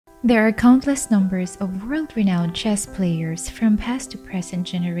There are countless numbers of world-renowned chess players from past to present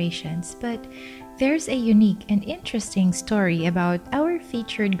generations, but there's a unique and interesting story about our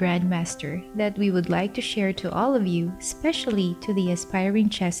featured grandmaster that we would like to share to all of you, especially to the aspiring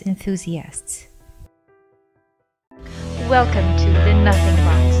chess enthusiasts. Welcome to the Nothing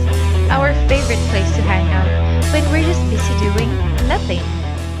Box, our favorite place to hang out when we're just busy doing nothing.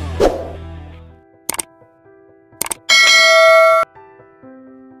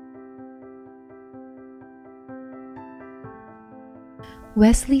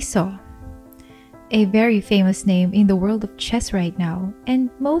 Wesley So, a very famous name in the world of chess right now and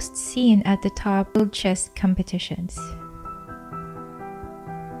most seen at the top world chess competitions.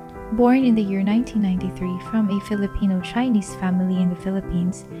 Born in the year 1993 from a Filipino-Chinese family in the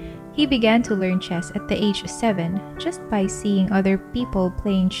Philippines, he began to learn chess at the age of 7 just by seeing other people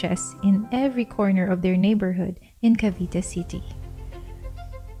playing chess in every corner of their neighborhood in Cavite City.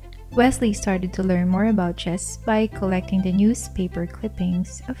 Wesley started to learn more about chess by collecting the newspaper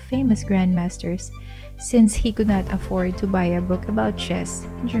clippings of famous grandmasters since he could not afford to buy a book about chess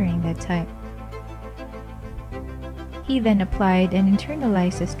during that time. He then applied and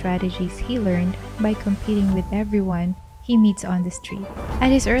internalized the strategies he learned by competing with everyone he meets on the street.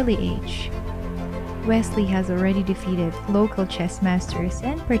 At his early age, Wesley has already defeated local chess masters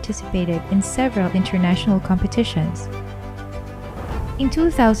and participated in several international competitions. In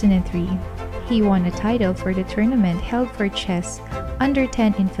 2003, he won a title for the tournament held for chess under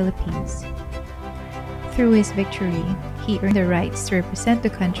 10 in Philippines. Through his victory, he earned the rights to represent the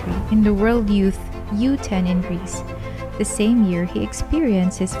country in the World Youth U10 in Greece. The same year, he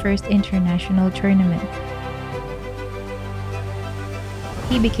experienced his first international tournament.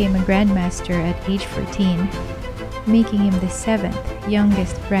 He became a grandmaster at age 14, making him the 7th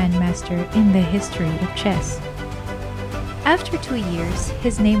youngest grandmaster in the history of chess. After 2 years,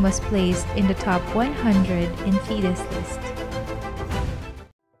 his name was placed in the top 100 in FIDE's list.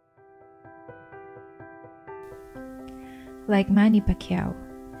 Like Manny Pacquiao,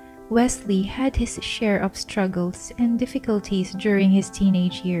 Wesley had his share of struggles and difficulties during his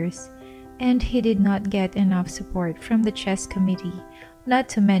teenage years, and he did not get enough support from the chess committee, not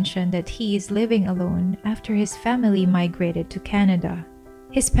to mention that he is living alone after his family migrated to Canada.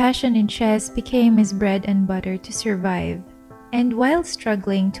 His passion in chess became his bread and butter to survive, and while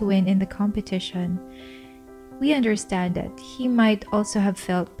struggling to win in the competition, we understand that he might also have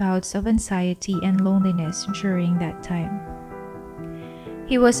felt bouts of anxiety and loneliness during that time.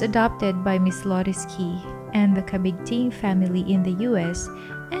 He was adopted by Miss Lorisky and the Cabigting family in the US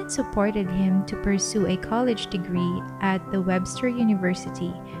and supported him to pursue a college degree at the Webster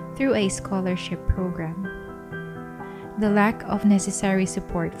University through a scholarship program. The lack of necessary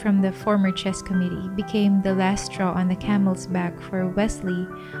support from the former chess committee became the last straw on the camel's back for Wesley,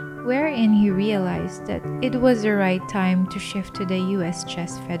 wherein he realized that it was the right time to shift to the US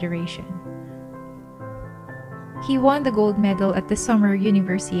Chess Federation. He won the gold medal at the Summer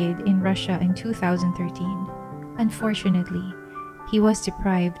Universiade in Russia in 2013. Unfortunately, he was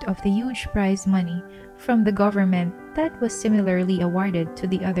deprived of the huge prize money from the government that was similarly awarded to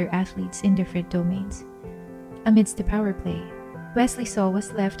the other athletes in different domains. Amidst the power play, Wesley So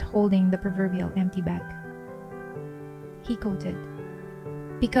was left holding the proverbial empty bag. He quoted,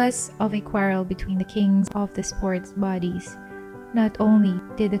 "Because of a quarrel between the kings of the sports bodies, not only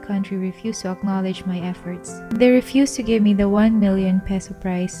did the country refuse to acknowledge my efforts, they refused to give me the 1 million peso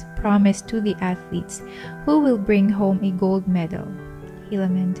prize promised to the athletes who will bring home a gold medal," he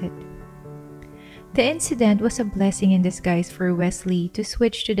lamented. The incident was a blessing in disguise for Wesley to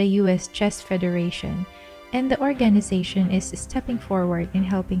switch to the US Chess Federation, and the organization is stepping forward in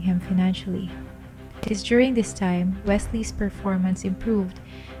helping him financially. It is during this time Wesley's performance improved,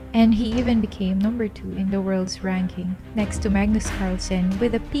 and he even became number 2 in the world's ranking, next to Magnus Carlsen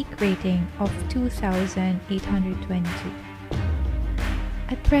with a peak rating of 2,822.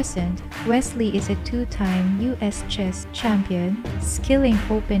 At present, Wesley is a 2-time US Chess Champion, Skilling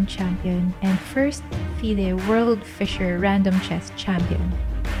Open Champion, and first FIDE World Fisher Random Chess Champion.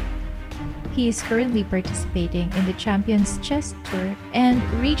 He is currently participating in the Champions Chess Tour and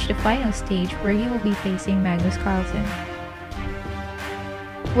reached the final stage where he will be facing Magnus Carlsen.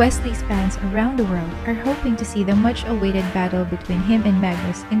 Wesley's fans around the world are hoping to see the much-awaited battle between him and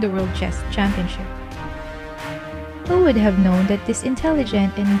Magnus in the World Chess Championship. Who would have known that this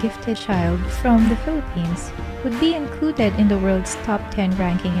intelligent and gifted child from the Philippines would be included in the world's top 10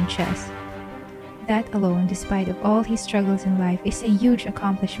 ranking in chess? That alone, despite of all his struggles in life, is a huge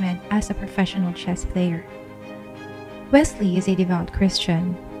accomplishment as a professional chess player. Wesley is a devout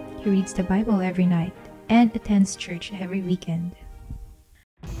Christian. He reads the Bible every night and attends church every weekend.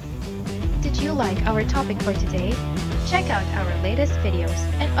 like our topic for today, check out our latest videos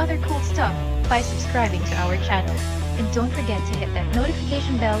and other cool stuff by subscribing to our channel. And don't forget to hit that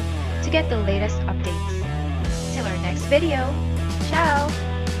notification bell to get the latest updates. Till our next video,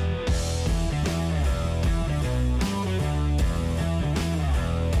 ciao!